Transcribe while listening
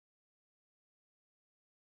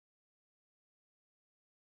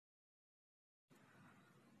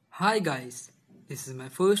Hi guys, this is my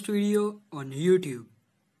first video on YouTube,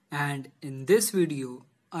 and in this video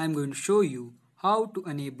I am going to show you how to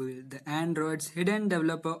enable the Android's hidden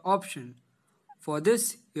developer option. For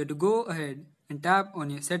this you have to go ahead and tap on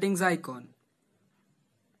your settings icon.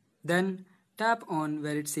 Then tap on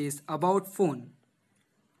where it says about phone.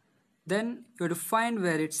 Then you have to find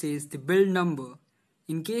where it says the build number.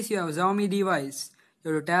 In case you have a Xiaomi device,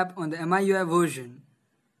 you have to tap on the MIUI version.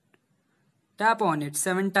 Tap on it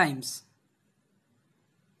 7 times.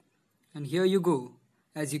 And here you go.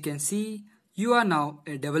 As you can see, you are now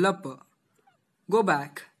a developer. Go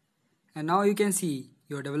back and now you can see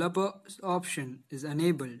your developer option is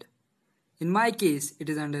enabled. In my case, it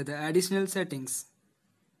is under the additional settings.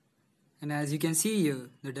 And as you can see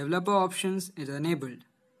here, the developer options is enabled.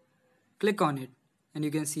 Click on it and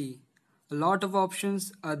you can see a lot of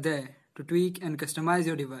options are there to tweak and customize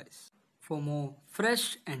your device. For more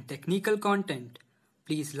fresh and technical content,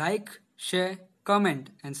 please like, share,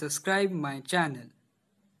 comment and subscribe my channel.